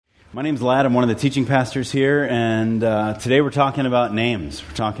My name's Ladd. I'm one of the teaching pastors here, and today we're talking about names.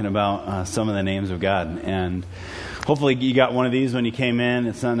 We're talking about some of the names of God, and hopefully you got one of these when you came in.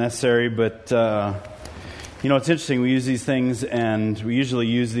 It's not necessary, but it's interesting. We use these things, and we usually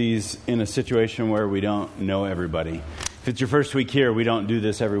use these in a situation where we don't know everybody. If it's your first week here, we don't do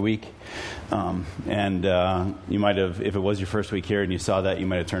this every week, and you might have, if it was your first week here and you saw that, you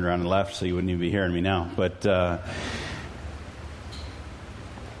might have turned around and left, so you wouldn't even be hearing me now, but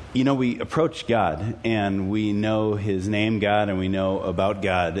we approach God, and we know His name, God, and we know about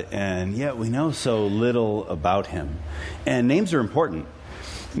God, and yet we know so little about Him. And names are important.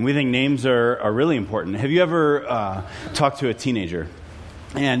 We think names are really important. Have you ever talked to a teenager?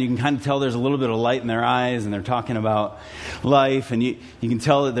 And you can kind of tell there's a little bit of light in their eyes, and they're talking about life, and you can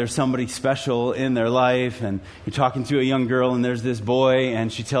tell that there's somebody special in their life, and you're talking to a young girl, and there's this boy,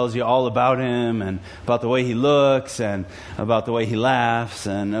 and she tells you all about him, and about the way he looks, and about the way he laughs,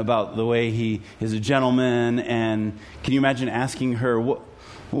 and about the way he is a gentleman, and can you imagine asking her,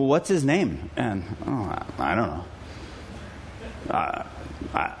 what's his name? And, I don't know. I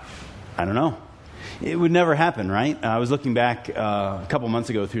don't know. It would never happen, right? I was looking back a couple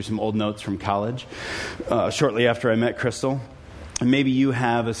months ago through some old notes from college, shortly after I met Crystal. And maybe you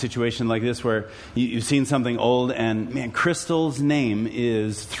have a situation like this where you've seen something old, and man, Crystal's name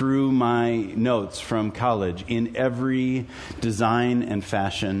is through my notes from college in every design and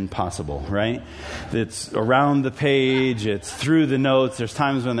fashion possible, right? It's around the page, it's through the notes. There's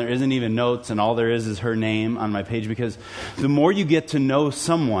times when there isn't even notes, and all there is her name on my page, because the more you get to know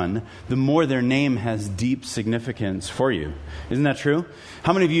someone, the more their name has deep significance for you. Isn't that true?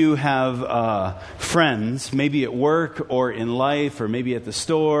 How many of you have friends, maybe at work or in life, or maybe at the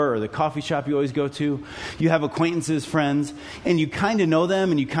store or the coffee shop you always go to? You have acquaintances, friends, and you kind of know them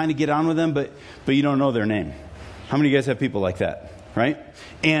and you kind of get on with them, but you don't know their name. How many of you guys have people like that, right?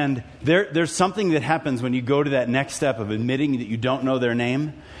 And there's something that happens when you go to that next step of admitting that you don't know their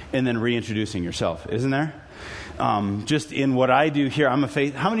name and then reintroducing yourself, isn't there? Just in what I do here, I'm a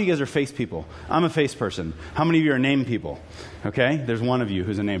face. How many of you guys are face people? I'm a face person. How many of you are name people? Okay, there's one of you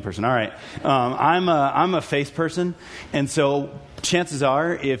who's a name person. All right, I'm a face person, and so chances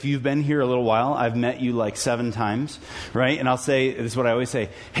are, if you've been here a little while, I've met you like 7 times, right? And I'll say, this is what I always say: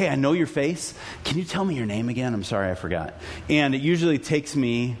 hey, I know your face. Can you tell me your name again? I'm sorry, I forgot. And it usually takes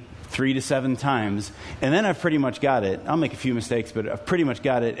me 3 to 7 times, and then I've pretty much got it. I'll make a few mistakes, but I've pretty much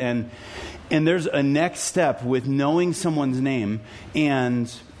got it. And there's a next step with knowing someone's name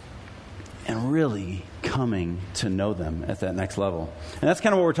and really coming to know them at that next level. And that's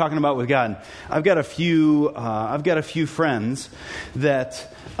kind of what we're talking about with God. I've got a few friends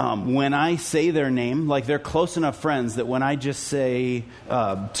that when I say their name, like they're close enough friends that when I just say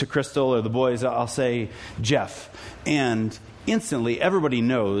to Crystal or the boys, I'll say Jeff, and instantly everybody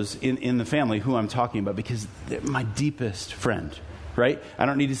knows in the family who I'm talking about, because they're my deepest friend. Right? I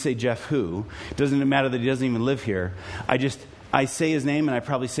don't need to say Jeff who. It doesn't matter that he doesn't even live here. I say his name, and I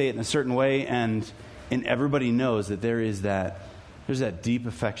probably say it in a certain way, and everybody knows that there's that deep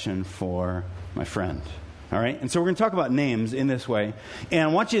affection for my friend. All right? And so we're going to talk about names in this way. And I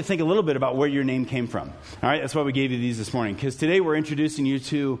want you to think a little bit about where your name came from. All right? That's why we gave you these this morning. Because today we're introducing you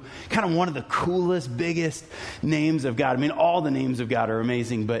to kind of one of the coolest, biggest names of God. I mean, all the names of God are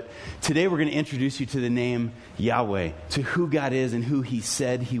amazing. But today we're going to introduce you to the name Yahweh, to who God is and who He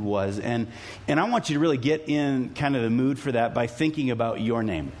said He was. And I want you to really get in kind of the mood for that by thinking about your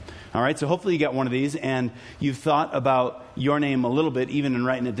name. All right, so hopefully you got one of these, and you've thought about your name a little bit, even in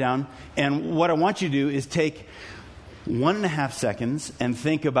writing it down. And what I want you to do is take 1.5 seconds and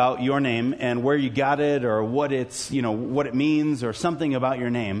think about your name and where you got it, or what what it means, or something about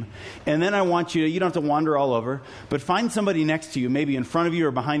your name. And then I want you don't have to wander all over, but find somebody next to you, maybe in front of you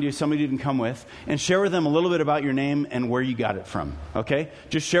or behind you, somebody you didn't come with, and share with them a little bit about your name and where you got it from, okay?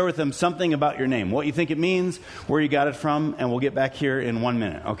 Just share with them something about your name, what you think it means, where you got it from, and we'll get back here in 1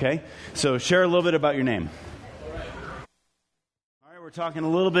 minute, okay? So share a little bit about your name. We're talking a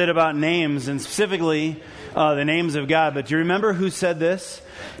little bit about names, and specifically the names of God. But do you remember who said this?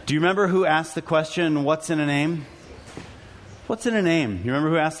 Do you remember who asked the question, what's in a name? What's in a name? You remember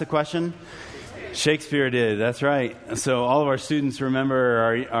who asked the question? Shakespeare did. That's right. So all of our students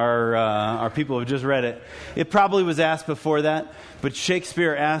remember, our people have just read it. It probably was asked before that, but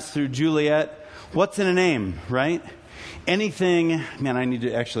Shakespeare asked through Juliet, what's in a name, right? Anything, man, I need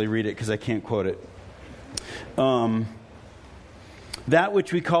to actually read it because I can't quote it. That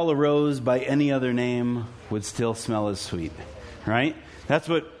which we call a rose by any other name would still smell as sweet, right? That's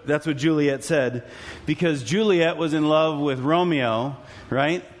what Juliet said, because Juliet was in love with Romeo,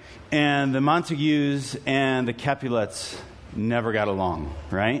 right? And the Montagues and the Capulets never got along,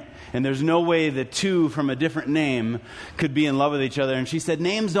 right? And there's no way that two from a different name could be in love with each other. And she said,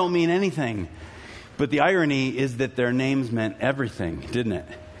 names don't mean anything. But the irony is that their names meant everything, didn't it?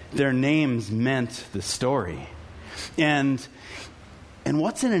 Their names meant the story. And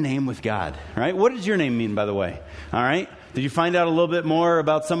what's in a name with God, right? What does your name mean, by the way? All right? Did you find out a little bit more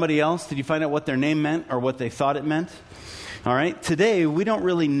about somebody else? Did you find out what their name meant or what they thought it meant? All right? Today, we don't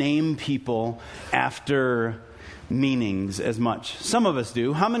really name people after meanings as much. Some of us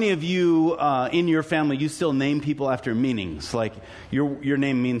do. How many of you in your family, you still name people after meanings? Like your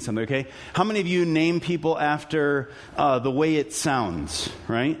name means something, okay? How many of you name people after the way it sounds,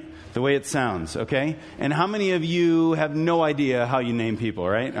 right? The way it sounds, okay? And how many of you have no idea how you name people,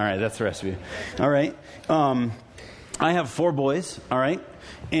 right? All right, that's the rest of you. All right. I have 4 boys, all right?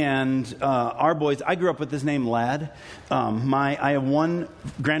 And our boys, I grew up with this name, Lad. I have one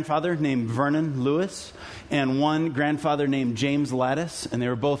grandfather named Vernon Lewis and one grandfather named James Lattis. And they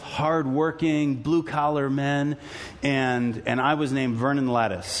were both hardworking, blue-collar men. And I was named Vernon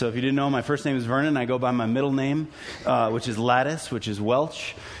Lattis. So if you didn't know, my first name is Vernon. I go by my middle name, which is Lattis, which is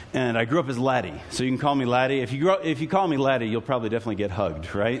Welsh. And I grew up as Laddie, so you can call me Laddie. If you call me Laddie, you'll probably definitely get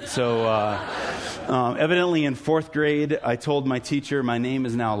hugged, right? So evidently in 4th grade, I told my teacher my name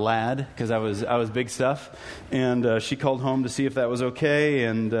is now Lad because I was big stuff, and she called home to see if that was okay,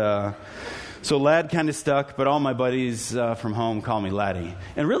 and so Lad kind of stuck. But all my buddies from home call me Laddie,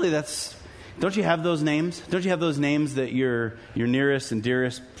 and really don't you have those names? Don't you have those names that your nearest and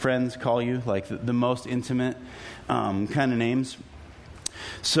dearest friends call you, like the most intimate kind of names?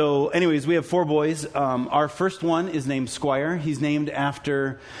 So anyways, we have 4 boys. Our first one is named Squire. He's named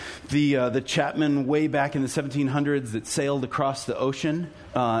after the chapman way back in the 1700s that sailed across the ocean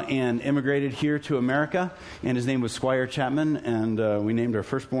and immigrated here to America. And his name was Squire Chapman, and we named our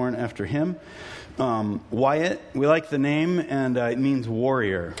firstborn after him. Wyatt, we like the name, and it means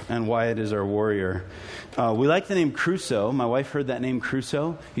warrior, and Wyatt is our warrior. We like the name Crusoe. My wife heard that name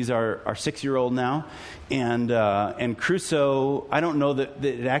Crusoe. He's our 6-year-old now. And Crusoe, I don't know that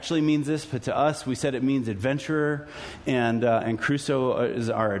it actually means this, but to us, we said it means adventurer, and Crusoe is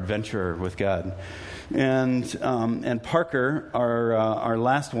our adventurer with God. And Parker, our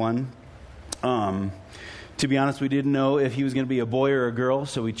last one, to be honest, we didn't know if he was going to be a boy or a girl,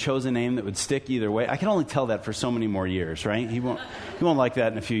 so we chose a name that would stick either way. I can only tell that for so many more years, right? He won't like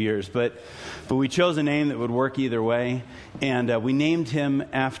that in a few years, but we chose a name that would work either way, and we named him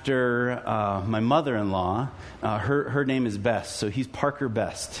after my mother-in-law. Her name is Best, so he's Parker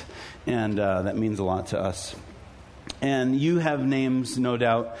Best, and that means a lot to us. And you have names, no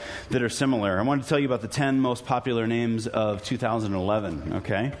doubt, that are similar. I want to tell you about the 10 most popular names of 2011,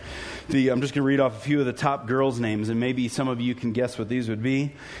 okay? I'm just going to read off a few of the top girls' names, and maybe some of you can guess what these would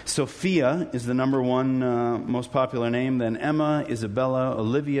be. Sophia is the number 1 most popular name. Then Emma, Isabella,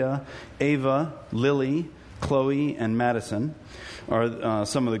 Olivia, Ava, Lily, Chloe, and Madison are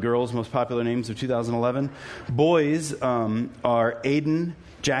some of the girls' most popular names of 2011. Boys are Aiden,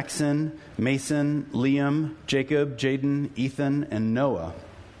 Jackson, Mason, Liam, Jacob, Jaden, Ethan, and Noah.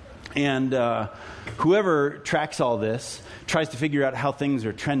 And whoever tracks all this tries to figure out how things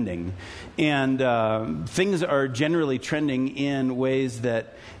are trending. And things are generally trending in ways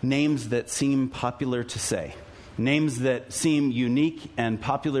that names that seem popular to say. Names that seem unique and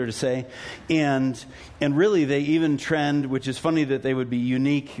popular to say. And really they even trend, which is funny that they would be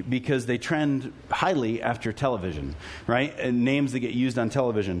unique because they trend highly after television, right? And names that get used on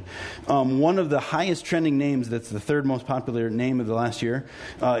television. One of the highest trending names, that's the 3rd most popular name of the last year,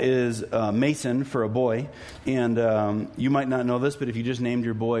 is Mason for a boy. And you might not know this, but if you just named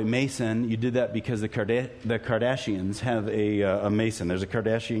your boy Mason, you did that because the Kardashians have a Mason. There's a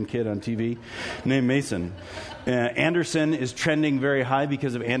Kardashian kid on TV named Mason. Anderson is trending very high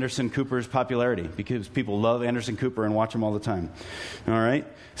because of Anderson Cooper's popularity, because people love Anderson Cooper and watch him all the time. All right?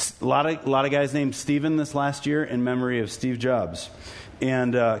 A lot of guys named Stephen this last year in memory of Steve Jobs.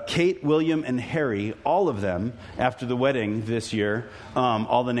 And Kate, William, and Harry, all of them, after the wedding this year,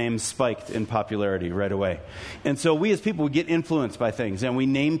 all the names spiked in popularity right away. And so we as people, we get influenced by things, and we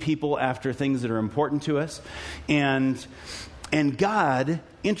name people after things that are important to us. And God,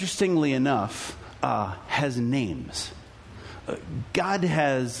 interestingly enough, has names. God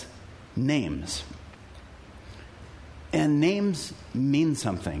has names. And names mean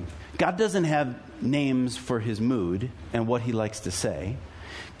something. God doesn't have names for his mood and what he likes to say.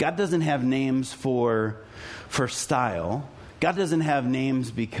 God doesn't have names for style. God doesn't have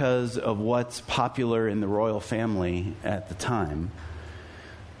names because of what's popular in the royal family at the time.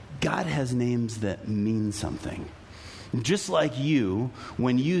 God has names that mean something. Just like you,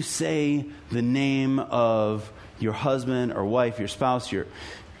 when you say the name of your husband or wife, your spouse, your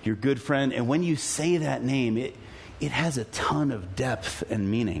good friend. And when you say that name, it has a ton of depth and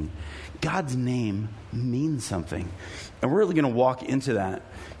meaning. God's name means something. And we're really going to walk into that.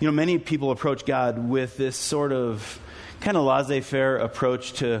 Many people approach God with this sort of kind of laissez-faire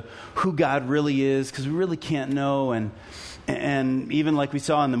approach to who God really is, because we really can't know. And even like we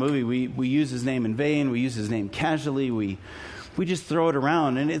saw in the movie, we use his name in vain. We use his name casually. We just throw it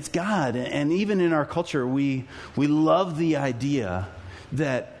around, and it's God. And even in our culture, we love the idea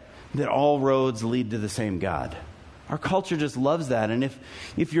that all roads lead to the same God. Our culture just loves that. And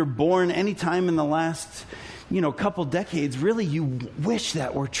if you're born any time in the last couple decades, really you wish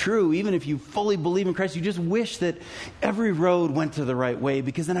that were true. Even if you fully believe in Christ, you just wish that every road went to the right way,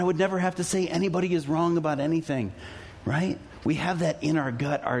 because then I would never have to say anybody is wrong about anything, right? We have that in our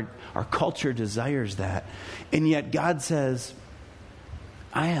gut. Our culture desires that. And yet God says,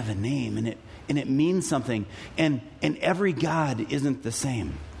 I have a name, and it means something. And every God isn't the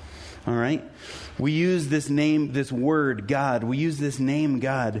same. All right? We use this name, this word, God. We use this name,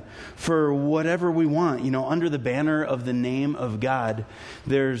 God, for whatever we want. Under the banner of the name of God,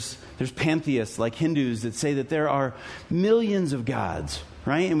 there's pantheists like Hindus that say that there are millions of gods,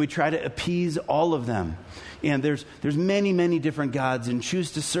 right? And we try to appease all of them. And there's many, many different gods, and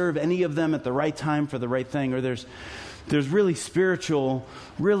choose to serve any of them at the right time for the right thing. Or there's really spiritual,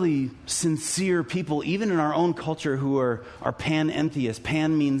 really sincere people, even in our own culture, who are panentheists.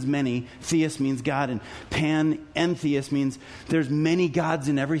 Pan means many, theist means God, and panentheist means there's many gods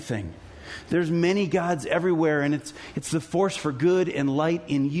in everything. There's many gods everywhere, and it's the force for good and light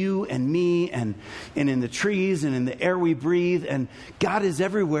in you and me and in the trees and in the air we breathe. And God is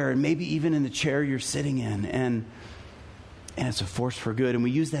everywhere, and maybe even in the chair you're sitting in. And it's a force for good. And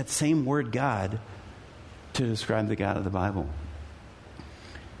we use that same word, God, to describe the God of the Bible.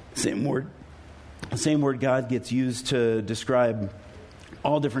 Same word God gets used to describe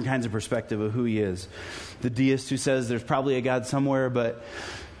all different kinds of perspective of who he is. The deist who says there's probably a God somewhere, but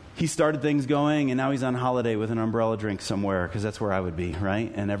he started things going and now he's on holiday with an umbrella drink somewhere, because that's where I would be,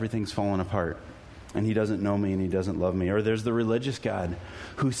 right? And everything's fallen apart. And he doesn't know me and he doesn't love me. Or there's the religious God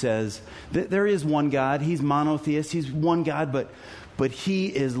who says that there is one God. He's monotheist. He's one God, but he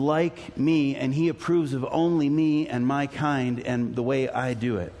is like me, and he approves of only me and my kind and the way I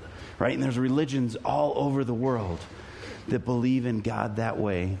do it, right? And there's religions all over the world that believe in God that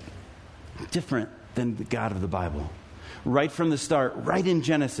way, different than the God of the Bible. Right from the start, right in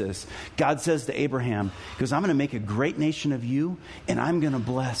Genesis, God says to Abraham, he goes, I'm going to make a great nation of you, and I'm going to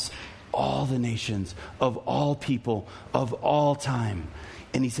bless all the nations of all people of all time.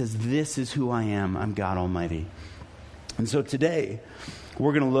 And he says, this is who I am. I'm God Almighty. And so today,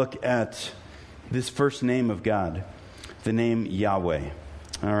 we're going to look at this first name of God, the name Yahweh.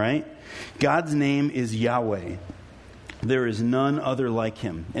 All right? God's name is Yahweh. There is none other like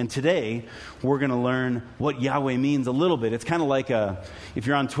him. And today, we're going to learn what Yahweh means a little bit. It's kind of like if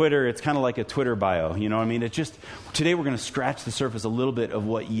you're on Twitter, it's kind of like a Twitter bio. You know what I mean? Today we're going to scratch the surface a little bit of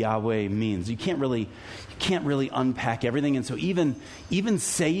what Yahweh means. You can't really unpack everything. And so even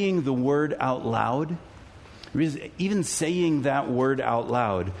saying the word out loud, even saying that word out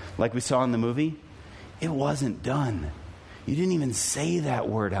loud, like we saw in the movie, it wasn't done. You didn't even say that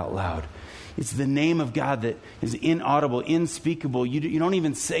word out loud. It's the name of God that is inaudible, unspeakable. You don't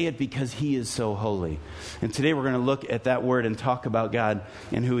even say it because he is so holy. And today we're going to look at that word and talk about God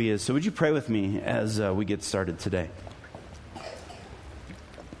and who he is. So would you pray with me as we get started today?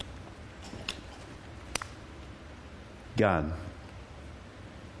 God,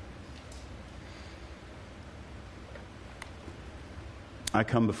 I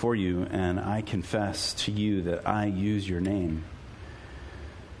come before you and I confess to you that I use your name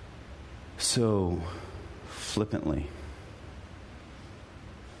so flippantly,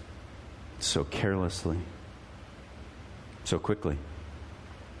 so carelessly, so quickly.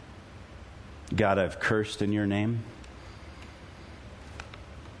 God, I've cursed in your name.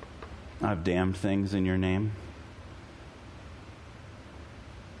 I've damned things in your name.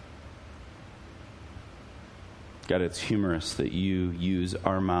 God, it's humorous that you use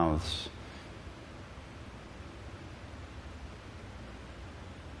our mouths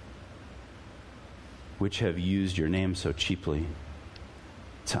which have used your name so cheaply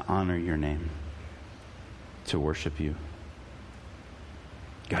to honor your name, to worship you.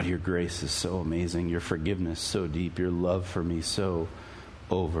 God, your grace is so amazing, your forgiveness so deep, your love for me so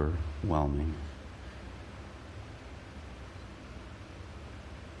overwhelming.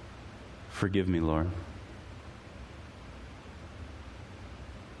 Forgive me, Lord.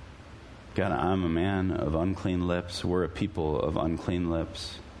 God, I'm a man of unclean lips. We're a people of unclean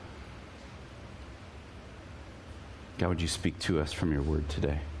lips. God, would you speak to us from your word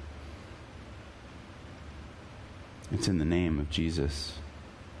today? It's in the name of Jesus,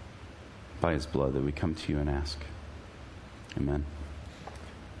 by his blood, that we come to you and ask. Amen.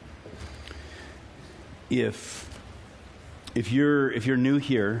 If you're new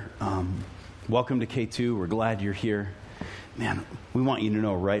here, welcome to K2. We're glad you're here. Man, we want you to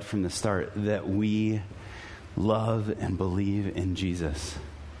know right from the start that we love and believe in Jesus.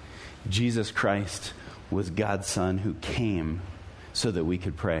 Jesus Christ was God's Son who came so that we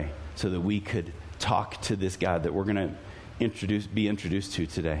could pray, so that we could talk to this God that we're going to be introduced to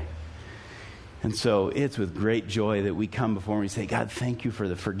today. And so it's with great joy that we come before him and we say, God, thank you for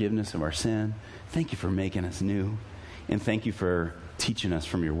the forgiveness of our sin. Thank you for making us new. And thank you for teaching us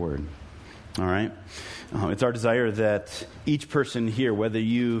from your word. All right? It's our desire that each person here, whether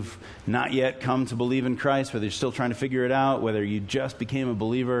you've not yet come to believe in Christ, whether you're still trying to figure it out, whether you just became a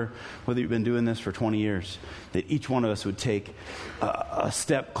believer, whether you've been doing this for 20 years, that each one of us would take a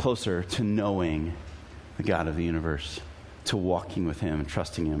step closer to knowing the God of the universe, to walking with him and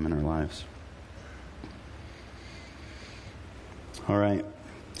trusting him in our lives. All right.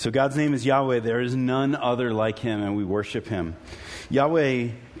 So God's name is Yahweh. There is none other like him, and we worship him. Yahweh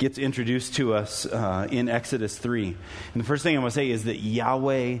gets introduced to us in Exodus 3. And the first thing I want to say is that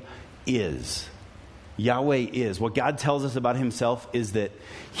Yahweh is. Yahweh is. What God tells us about himself is that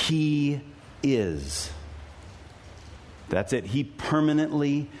he is. That's it. He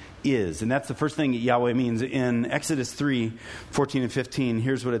permanently is. And that's the first thing that Yahweh means. In Exodus 3, 14 and 15,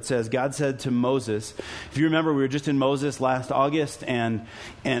 here's what it says. God said to Moses, if you remember, we were just in Moses last August, and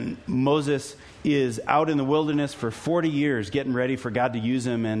Moses is out in the wilderness for 40 years getting ready for God to use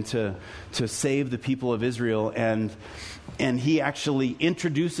him and to save the people of Israel. And he actually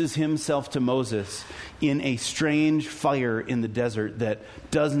introduces himself to Moses in a strange fire in the desert that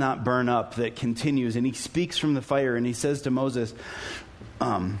does not burn up, that continues. And he speaks from the fire and he says to Moses,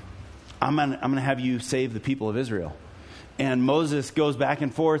 I'm going to have you save the people of Israel. And Moses goes back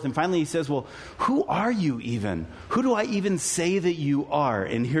and forth, and finally he says, well, who are you even? Who do I even say that you are?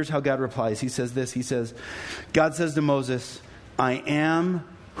 And here's how God replies. He says this. He says, God says to Moses, I am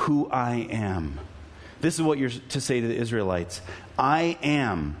who I am. This is what you're to say to the Israelites. I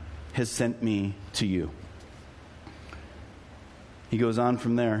am has sent me to you. He goes on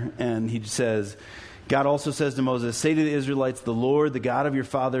from there, and he says, God also says to Moses, say to the Israelites, the Lord, the God of your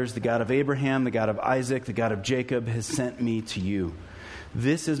fathers, the God of Abraham, the God of Isaac, the God of Jacob, has sent me to you.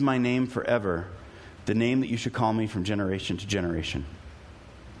 This is my name forever, the name that you should call me from generation to generation.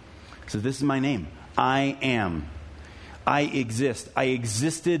 So this is my name. I am. I exist. I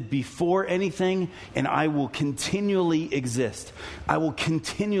existed before anything, and I will continually exist. I will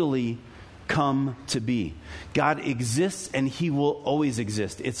continually come to be. God exists and he will always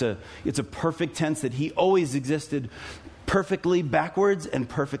exist. It's a perfect tense that he always existed perfectly backwards and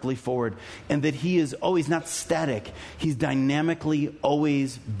perfectly forward, and that he is always not static. He's dynamically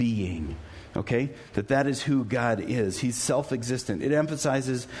always being. Okay? That is who God is. He's self-existent. It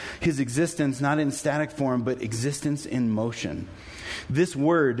emphasizes his existence not in static form, but existence in motion. This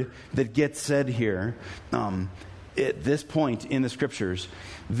word that gets said here, at this point in the scriptures,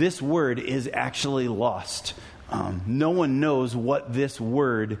 this word is actually lost. No one knows what this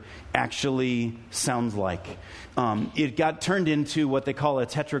word actually sounds like. It got turned into what they call a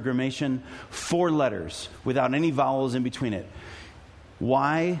tetragrammation, 4 letters without any vowels in between it.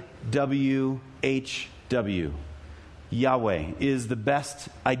 YWHW. Yahweh is the best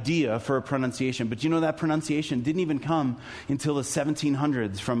idea for a pronunciation. But you know, that pronunciation didn't even come until the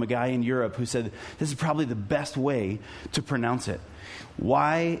 1700s from a guy in Europe who said, this is probably the best way to pronounce it.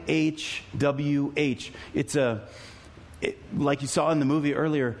 YHWH. Like you saw in the movie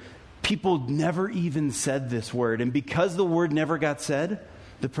earlier, people never even said this word. And because the word never got said,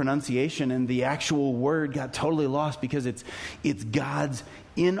 the pronunciation and the actual word got totally lost, because it's God's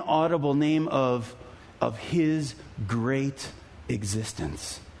inaudible name of his great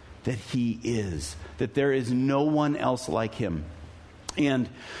existence, that he is, that there is no one else like him. And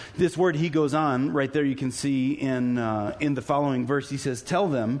this word, he goes on, right there you can see in the following verse, he says, tell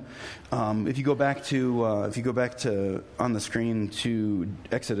them, if you go back to on the screen to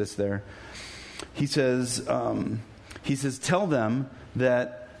Exodus there, he says, tell them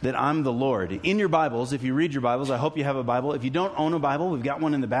that I'm the Lord. In your Bibles, if you read your Bibles, I hope you have a Bible. If you don't own a Bible, we've got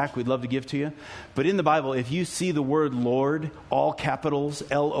one in the back we'd love to give to you. But in the Bible, if you see the word Lord, all capitals,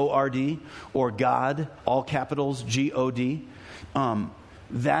 Lord, or God, all capitals, God,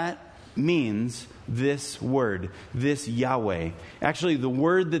 that means this word, this Yahweh. Actually, the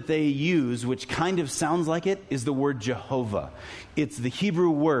word that they use, which kind of sounds like it, is the word Jehovah. It's the Hebrew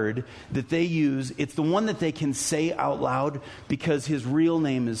word that they use. It's the one that they can say out loud because his real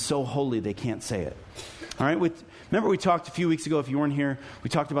name is so holy they can't say it. All right? Remember we talked a few weeks ago, if you weren't here, we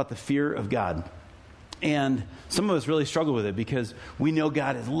talked about the fear of God. And some of us really struggle with it because we know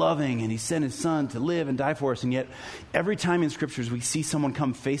God is loving and he sent his son to live and die for us. And yet every time in scriptures we see someone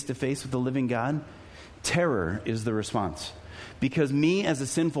come face to face with the living God, terror is the response. Because me as a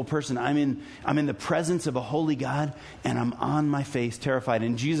sinful person, I'm in the presence of a holy God and I'm on my face terrified.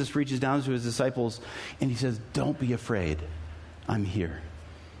 And Jesus reaches down to his disciples and he says, don't be afraid, I'm here.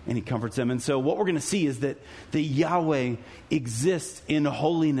 And he comforts them. And so what we're going to see is that the Yahweh exists in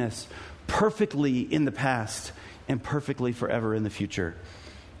holiness perfectly in the past and perfectly forever in the future,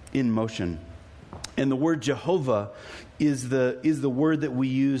 in motion. And the word Jehovah is the word that we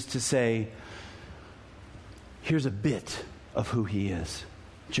use to say, here's a bit of who he is.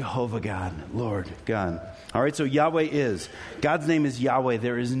 Jehovah God, Lord God. All right, so Yahweh is. God's name is Yahweh.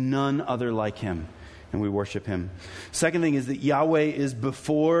 There is none other like him. And we worship him. Second thing is that Yahweh is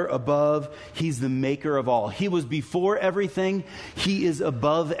before, above. He's the maker of all. He was before everything. He is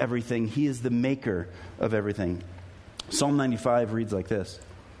above everything. He is the maker of everything. Psalm 95 reads like this.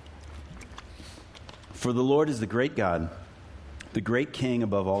 For the Lord is the great God, the great King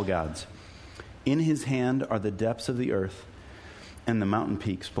above all gods. In his hand are the depths of the earth, and the mountain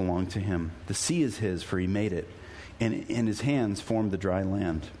peaks belong to him. The sea is his, for he made it, and in his hands formed the dry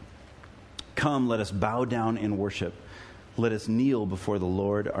land. Come, let us bow down in worship. Let us kneel before the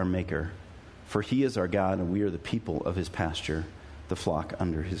Lord our Maker. For he is our God, and we are the people of his pasture, the flock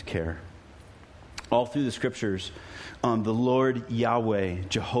under his care. All through the scriptures, the Lord Yahweh,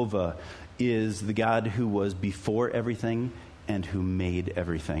 Jehovah, is the God who was before everything and who made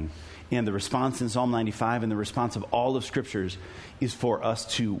everything. And the response in Psalm 95 and the response of all of scriptures is for us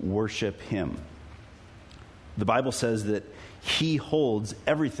to worship him. The Bible says that he holds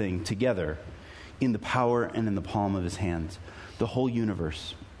everything together in the power and in the palm of his hands. The whole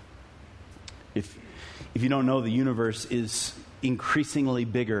universe. If you don't know, the universe is increasingly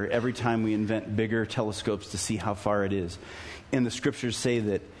bigger every time we invent bigger telescopes to see how far it is. And the scriptures say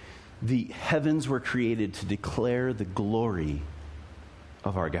that the heavens were created to declare the glory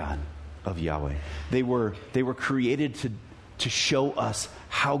of our God, of Yahweh. They were created to show us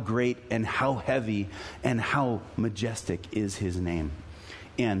how great and how heavy and how majestic is his name.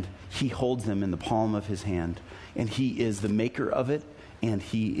 And he holds them in the palm of his hand. And he is the maker of it, and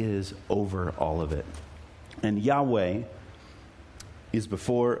he is over all of it. And Yahweh is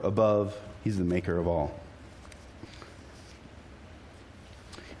before, above, he's the maker of all.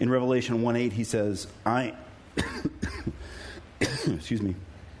 In Revelation 1:8, he says, excuse me.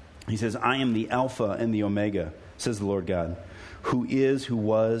 He says, I am the Alpha and the Omega, says the Lord God, who is, who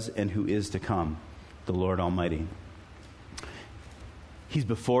was, and who is to come, the Lord Almighty. He's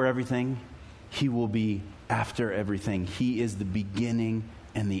before everything. He will be after everything. He is the beginning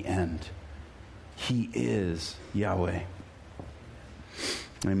and the end. He is Yahweh.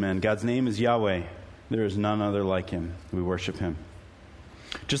 Amen. God's name is Yahweh. There is none other like him. We worship him.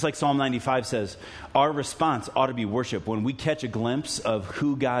 Just like Psalm 95 says, our response ought to be worship. When we catch a glimpse of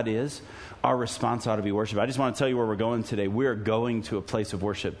who God is, our response ought to be worship. I just want to tell you where we're going today. We're going to a place of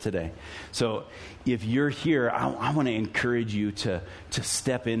worship today. So if you're here, I want to encourage you to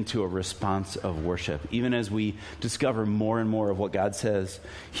step into a response of worship, even as we discover more and more of what God says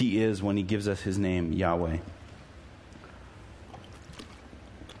he is when he gives us his name, Yahweh.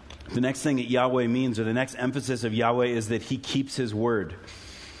 The next thing that Yahweh means, or the next emphasis of Yahweh, is that he keeps his word.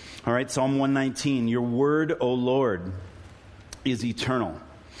 All right, Psalm 119, your word, O Lord, is eternal.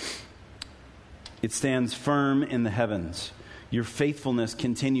 It stands firm in the heavens. Your faithfulness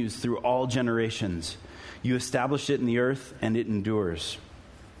continues through all generations. You established it in the earth, and it endures.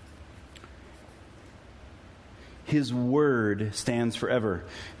 His word stands forever.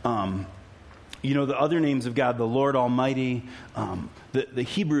 You know, the other names of God, the Lord Almighty, the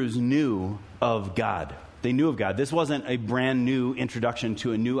Hebrews knew of God. They knew of God. This wasn't a brand new introduction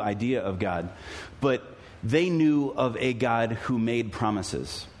to a new idea of God, but they knew of a God who made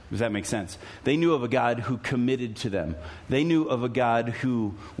promises. Does that make sense? They knew of a God who committed to them. They knew of a God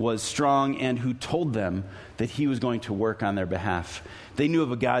who was strong and who told them that he was going to work on their behalf. They knew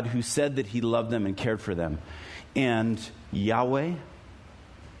of a God who said that he loved them and cared for them. And Yahweh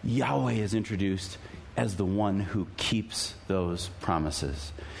is introduced as the one who keeps those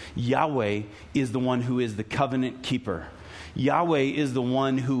promises. Yahweh is the one who is the covenant keeper. Yahweh is the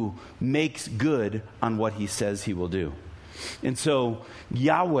one who makes good on what he says he will do. And so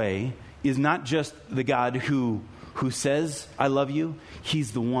Yahweh is not just the God who says, I love you.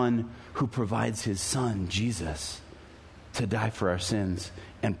 He's the one who provides his son, Jesus, to die for our sins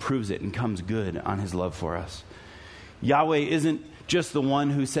and proves it and comes good on his love for us. Yahweh isn't just the one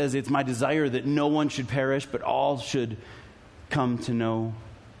who says, it's my desire that no one should perish, but all should come to know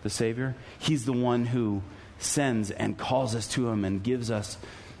the Savior. He's the one who sends and calls us to him and gives us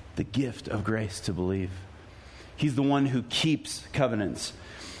the gift of grace to believe. He's the one who keeps covenants.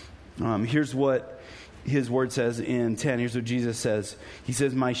 Here's what his word says in 10. Here's what Jesus says. He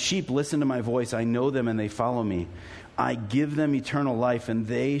says, my sheep listen to my voice. I know them and they follow me. I give them eternal life and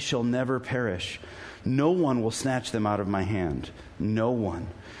they shall never perish. No one will snatch them out of my hand. No one.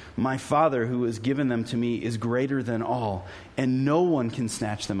 My Father who has given them to me is greater than all, and no one can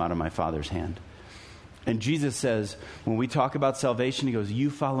snatch them out of my Father's hand. And Jesus says, when we talk about salvation, he goes,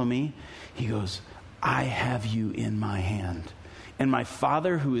 you follow me. He goes, I have you in my hand. And my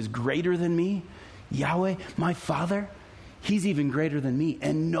Father who is greater than me, Yahweh, my Father, he's even greater than me,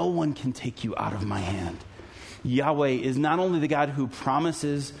 and no one can take you out of my hand. Yahweh is not only the God who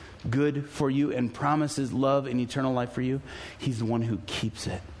promises good for you and promises love and eternal life for you, he's the one who keeps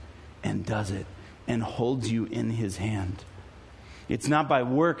it and does it and holds you in his hand. It's not by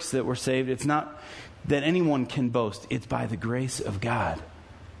works that we're saved. It's not that anyone can boast. It's by the grace of God.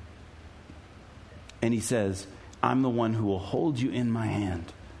 And he says, I'm the one who will hold you in my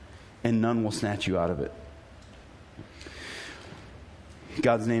hand, and none will snatch you out of it.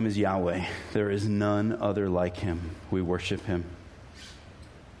 God's name is Yahweh. There is none other like him. We worship him.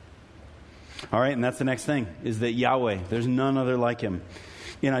 All right, and that's the next thing, is that Yahweh, there's none other like him.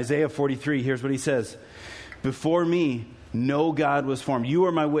 In Isaiah 43, here's what he says. Before me, no God was formed. You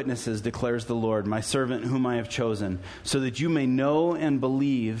are my witnesses, declares the Lord, my servant whom I have chosen, so that you may know and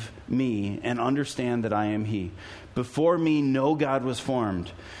believe me and understand that I am he. Before me, no God was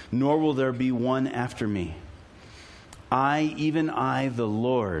formed, nor will there be one after me. I, even I, the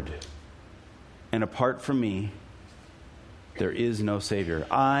Lord, and apart from me, there is no Savior.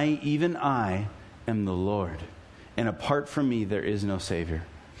 I, even I, am the Lord, and apart from me, there is no Savior.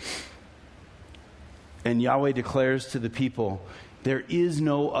 And Yahweh declares to the people, there is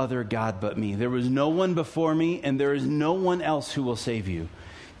no other God but me. There was no one before me, and there is no one else who will save you.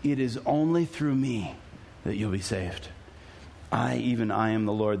 It is only through me that you'll be saved. I, even I, am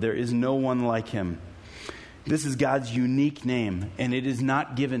the Lord. There is no one like him. This is God's unique name, and it is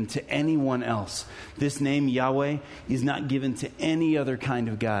not given to anyone else. This name, Yahweh, is not given to any other kind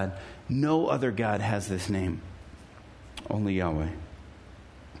of God. No other God has this name. Only Yahweh.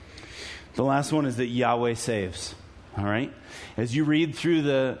 The last one is that Yahweh saves. All right? As you read through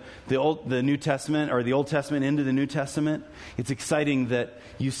the New Testament, or the Old Testament into the New Testament, it's exciting that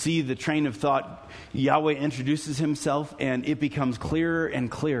you see the train of thought. Yahweh introduces himself, and it becomes clearer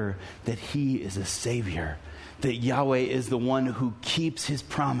and clearer that he is a Savior. That Yahweh is the one who keeps his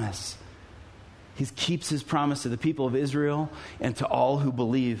promise. He keeps his promise to the people of Israel and to all who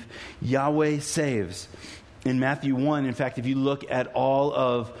believe. Yahweh saves. In Matthew 1, in fact, if you look at all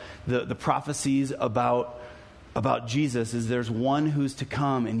of the prophecies about Jesus, is there's one who's to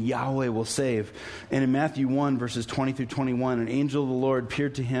come and Yahweh will save. And in Matthew 1, verses 20 through 21, an angel of the Lord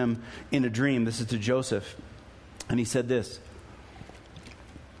appeared to him in a dream. This is to Joseph. And he said this,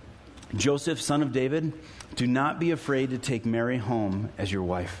 Joseph, son of David, do not be afraid to take Mary home as your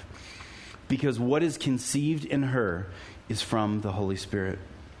wife, because what is conceived in her is from the Holy Spirit.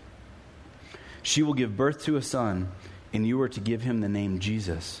 She will give birth to a son, and you are to give him the name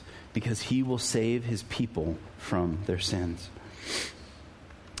Jesus, because he will save his people from their sins.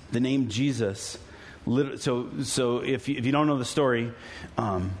 The name Jesus, so if you don't know the story,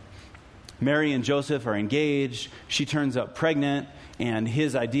 Mary and Joseph are engaged. She turns up pregnant, and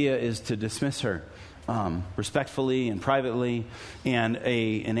his idea is to dismiss her respectfully and privately. And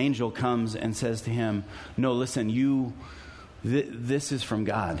an angel comes and says to him, no, listen, this is from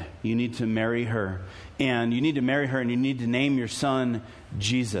God. You need to marry her. And you need to marry her, and you need to name your son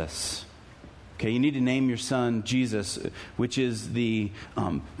Jesus. Okay, you need to name your son Jesus, which is the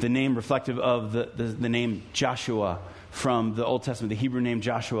name reflective of the name Joshua from the Old Testament, the Hebrew name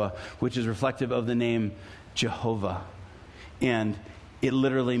Joshua, which is reflective of the name Jehovah. And it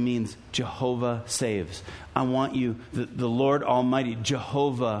literally means Jehovah saves. I want you, the Lord Almighty,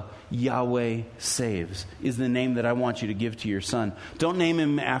 Jehovah, Yahweh saves, is the name that I want you to give to your son. Don't name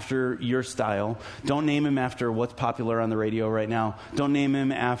him after your style. Don't name him after what's popular on the radio right now. Don't name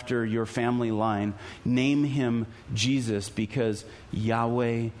him after your family line. Name him Jesus, because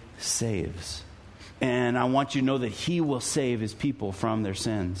Yahweh saves. And I want you to know that he will save his people from their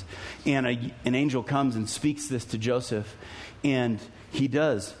sins. And an angel comes and speaks this to Joseph. And he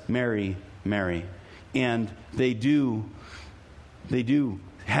does marry Mary. And they do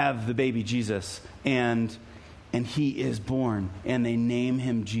have the baby Jesus. And he is born. And they name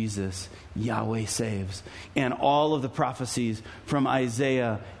him Jesus. Yahweh saves. And all of the prophecies from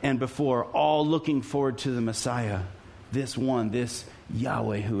Isaiah and before, all looking forward to the Messiah. This one, this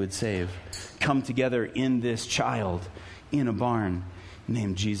Yahweh who would save, come together in this child in a barn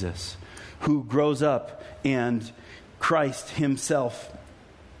named Jesus, who grows up. And Christ himself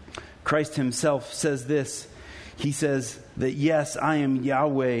says this. He says that, yes, I am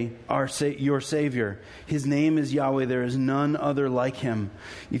Yahweh, your Savior. His name is Yahweh. There is none other like him.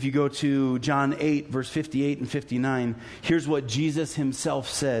 If you go to John 8, verse 58 and 59, here's what Jesus himself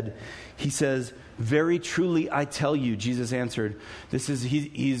said. He says, very truly I tell you, Jesus answered.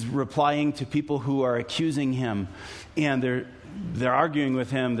 He's replying to people who are accusing him. And they're arguing with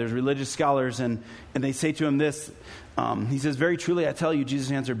him. There's religious scholars, and they say to him this. He says, very truly I tell you,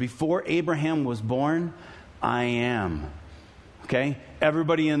 Jesus answered, before Abraham was born, I am. Okay?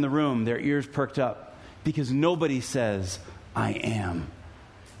 Everybody in the room, their ears perked up, because nobody says, I am.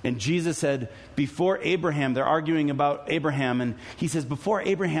 And Jesus said, before Abraham, they're arguing about Abraham, and he says, before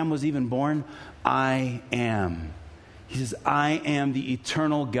Abraham was even born, I am. He says, I am the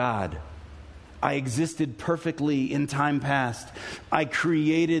eternal God. I existed perfectly in time past. I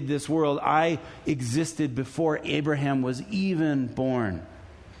created this world. I existed before Abraham was even born.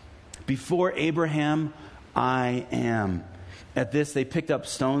 Before Abraham, I am. At this, they picked up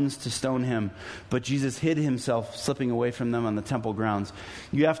stones to stone him, but Jesus hid himself, slipping away from them on the temple grounds.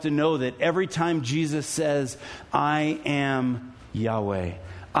 You have to know that every time Jesus says, I am Yahweh,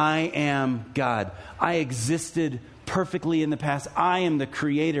 I am God, I existed perfectly in the past, I am the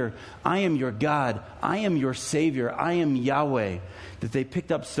Creator, I am your God, I am your Savior, I am Yahweh, that they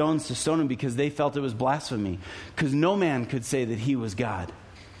picked up stones to stone him because they felt it was blasphemy, because no man could say that he was God.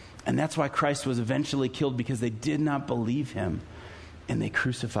 And that's why Christ was eventually killed, because they did not believe him, and they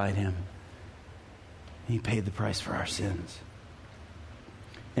crucified him. He paid the price for our sins.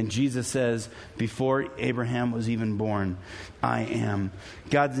 And Jesus says, before Abraham was even born, I am.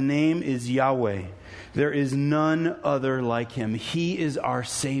 God's name is Yahweh. There is none other like him. He is our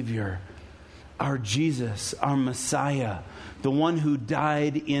Savior, our Jesus, our Messiah, the one who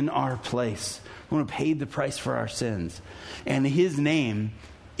died in our place, the one who paid the price for our sins. And his name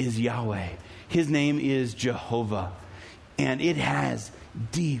is Yahweh. His name is Jehovah. And it has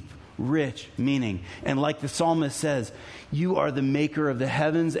deep, rich meaning. And like the psalmist says, you are the maker of the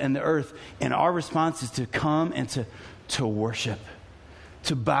heavens and the earth. And our response is to come and to worship,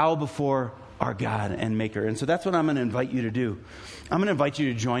 to bow before our God and maker. And so that's what I'm going to invite you to do. I'm going to invite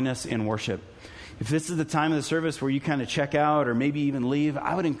you to join us in worship. If this is the time of the service where you kind of check out or maybe even leave,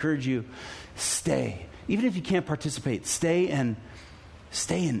 I would encourage you, stay. Even if you can't participate, stay and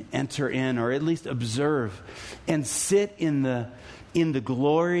enter in, or at least observe and sit in the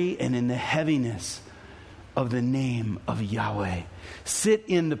glory and in the heaviness of the name of Yahweh. Sit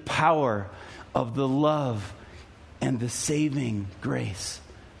in the power of the love and the saving grace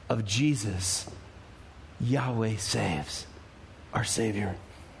of Jesus. Yahweh saves, our Savior.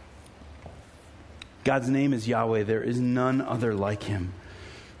 God's name is Yahweh. There is none other like him,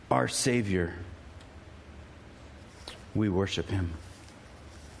 our Savior. We worship him.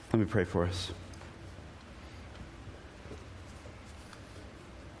 Let me pray for us.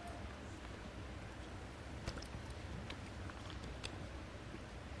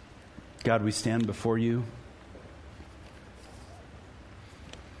 God, we stand before you,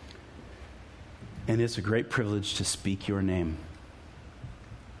 and it's a great privilege to speak your name.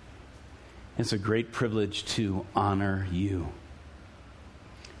 It's a great privilege to honor you.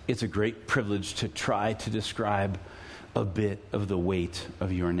 It's a great privilege to try to describe a bit of the weight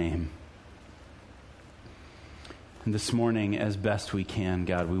of your name. And this morning, as best we can,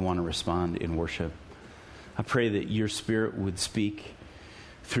 God, we want to respond in worship. I pray that your Spirit would speak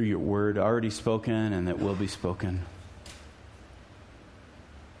through your word already spoken and that will be spoken.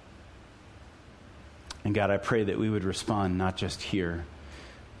 And God, I pray that we would respond not just here,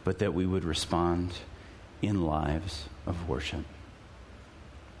 but that we would respond in lives of worship.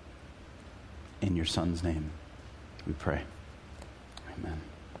 In your Son's name, we pray. Amen.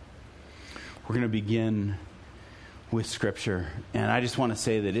 We're going to begin with Scripture. And I just want to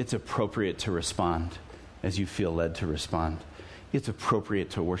say that it's appropriate to respond as you feel led to respond. It's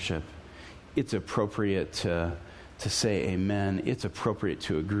appropriate to worship. It's appropriate to say amen. It's appropriate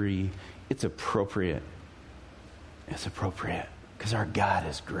to agree. It's appropriate. It's appropriate because our God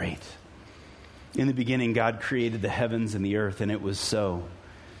is great. In the beginning, God created the heavens and the earth, and it was so.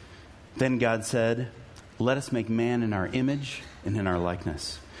 Then God said, let us make man in our image and in our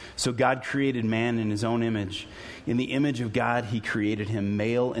likeness. So God created man in his own image. In the image of God, he created him.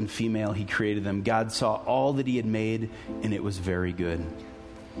 Male and female, he created them. God saw all that he had made, and it was very good.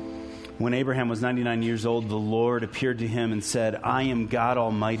 When Abraham was 99 years old, the Lord appeared to him and said, I am God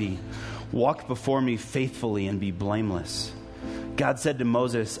Almighty. Walk before me faithfully and be blameless. God said to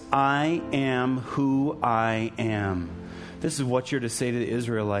Moses, I am who I am. This is what you're to say to the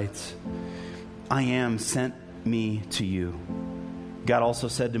Israelites. I am sent me to you. God also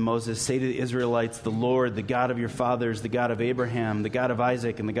said to Moses, say to the Israelites, the Lord, the God of your fathers, the God of Abraham, the God of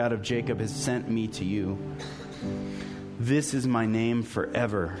Isaac, and the God of Jacob has sent me to you. This is my name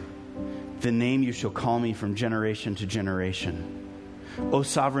forever, the name you shall call me from generation to generation. O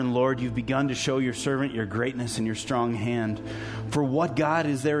sovereign Lord, you've begun to show your servant your greatness and your strong hand. For what God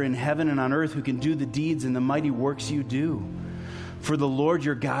is there in heaven and on earth who can do the deeds and the mighty works you do? For the Lord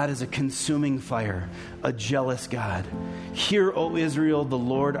your God is a consuming fire, a jealous God. Hear, O Israel, the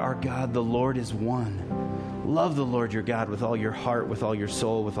Lord our God, the Lord is one. Love the Lord your God with all your heart, with all your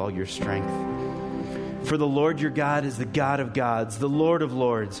soul, with all your strength. For the Lord your God is the God of gods, the Lord of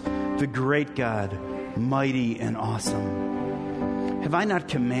lords, the great God, mighty and awesome. Have I not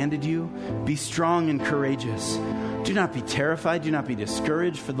commanded you? Be strong and courageous. Do not be terrified. Do not be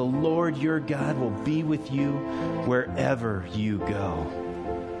discouraged, for the Lord your God will be with you wherever you go.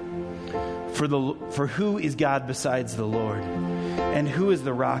 For who is God besides the Lord? And who is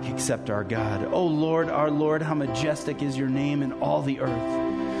the rock except our God? O Lord, our Lord, how majestic is your name in all the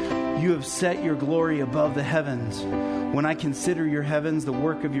earth. You have set your glory above the heavens. When I consider your heavens, the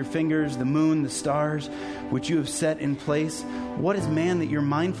work of your fingers, the moon, the stars, which you have set in place, what is man that you're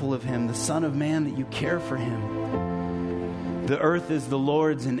mindful of him, the son of man that you care for him? The earth is the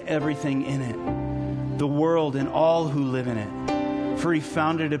Lord's and everything in it, the world and all who live in it. For he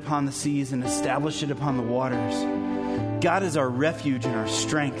founded it upon the seas and established it upon the waters. God is our refuge and our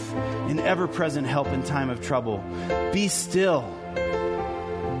strength, an ever-present help in time of trouble. Be still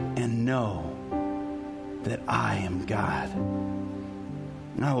and know that I am God.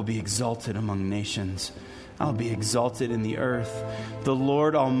 And I will be exalted among nations. I will be exalted in the earth. The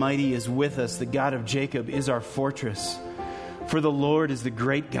Lord Almighty is with us. The God of Jacob is our fortress. For the Lord is the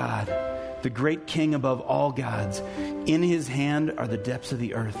great God, the great King above all gods. In his hand are the depths of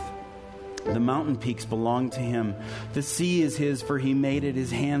the earth. The mountain peaks belong to him. The sea is his, for he made it.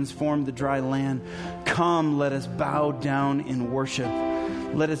 His hands formed the dry land. Come, let us bow down in worship.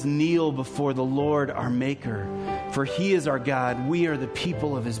 Let us kneel before the Lord our Maker. For he is our God. We are the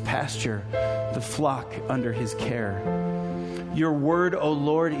people of his pasture, the flock under his care. Your word, O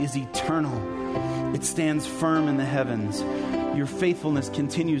Lord, is eternal. It stands firm in the heavens. Your faithfulness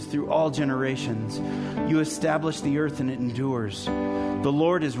continues through all generations. You establish the earth and it endures. The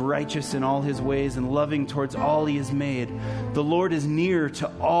Lord is righteous in all his ways and loving towards all he has made. The Lord is near to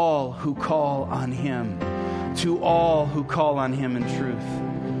all who call on him, to all who call on him in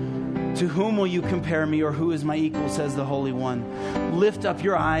truth. To whom will you compare me, or who is my equal, says the Holy One. Lift up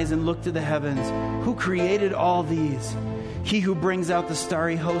your eyes and look to the heavens. Who created all these? He who brings out the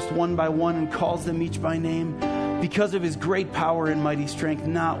starry host one by one and calls them each by name. Because of his great power and mighty strength,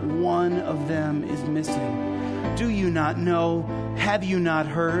 not one of them is missing. Do you not know? Have you not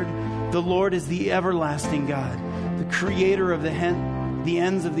heard? The Lord is the everlasting God, the creator of the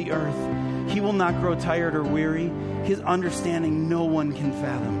ends of the earth. He will not grow tired or weary. His understanding no one can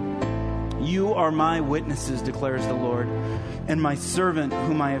fathom. You are my witnesses, declares the Lord, and my servant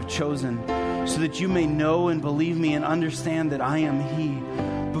whom I have chosen, so that you may know and believe me and understand that I am he.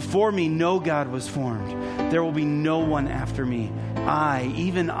 Before me no God was formed. There will be no one after me. I,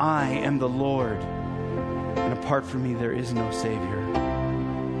 even I, am the Lord, and apart from me there is no Savior.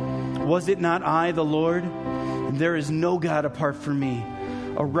 Was it not I, the Lord? And there is no God apart from me.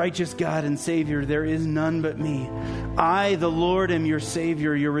 A righteous God and Savior, there is none but me. I, the Lord, am your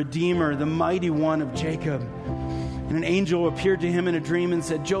Savior, your Redeemer, the mighty one of Jacob. And an angel appeared to him in a dream and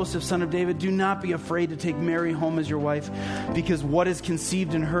said, Joseph, son of David, do not be afraid to take Mary home as your wife, because what is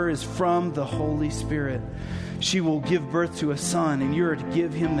conceived in her is from the Holy Spirit. She will give birth to a son, and you are to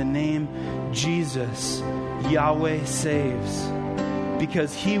give him the name Jesus, Yahweh saves,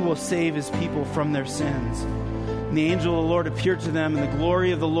 because he will save his people from their sins. And the angel of the Lord appeared to them, and the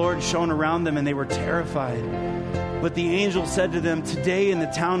glory of the Lord shone around them, and they were terrified. But the angel said to them, today in the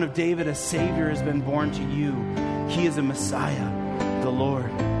town of David a Savior has been born to you. He is a Messiah, the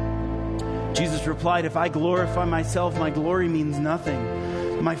Lord. Jesus replied, if I glorify myself, my glory means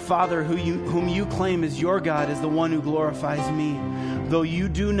nothing. My Father, whom you claim is your God, is the one who glorifies me. Though you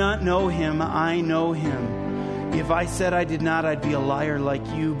do not know him, I know him. If I said I did not, I'd be a liar like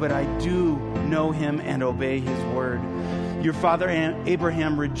you, but I do know him and obey his word. Your father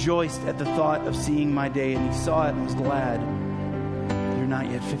Abraham rejoiced at the thought of seeing my day, and he saw it and was glad. You're not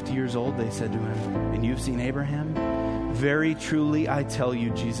yet 50 years old, they said to him, and you've seen Abraham? Very truly, I tell you,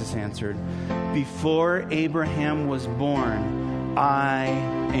 Jesus answered, before Abraham was born, I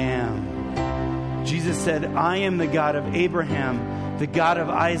am. Jesus said, I am the God of Abraham, the God of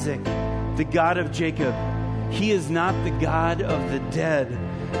Isaac, the God of Jacob. He is not the God of the dead,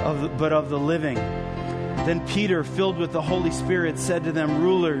 but of the living. Then Peter, filled with the Holy Spirit, said to them,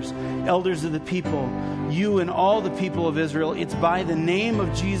 rulers, elders of the people, you and all the people of Israel, it's by the name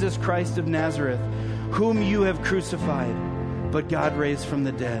of Jesus Christ of Nazareth, whom you have crucified, but God raised from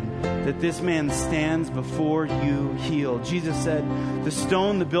the dead, that this man stands before you healed. Jesus said, the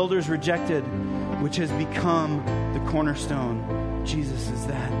stone the builders rejected, which has become the cornerstone. Jesus is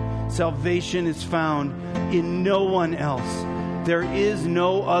that. Salvation is found in no one else. There is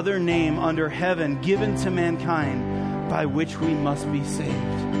no other name under heaven given to mankind by which we must be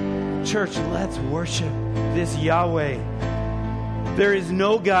saved. Church, let's worship this Yahweh. There is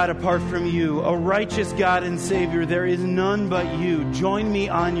no God apart from you, a righteous God and Savior. There is none but you. Join me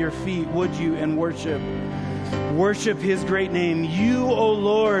on your feet, would you, and worship. Worship his great name. You, O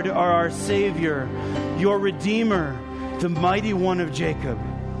Lord, are our Savior, your Redeemer, the mighty one of Jacob.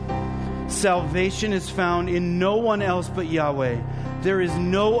 Salvation is found in no one else but Yahweh. There is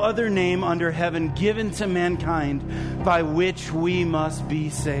no other name under heaven given to mankind by which we must be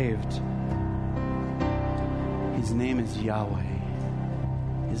saved. His name is Yahweh.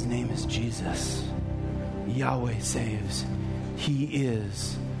 His name is Jesus. Yahweh saves. He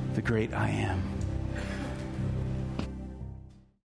is the great I am.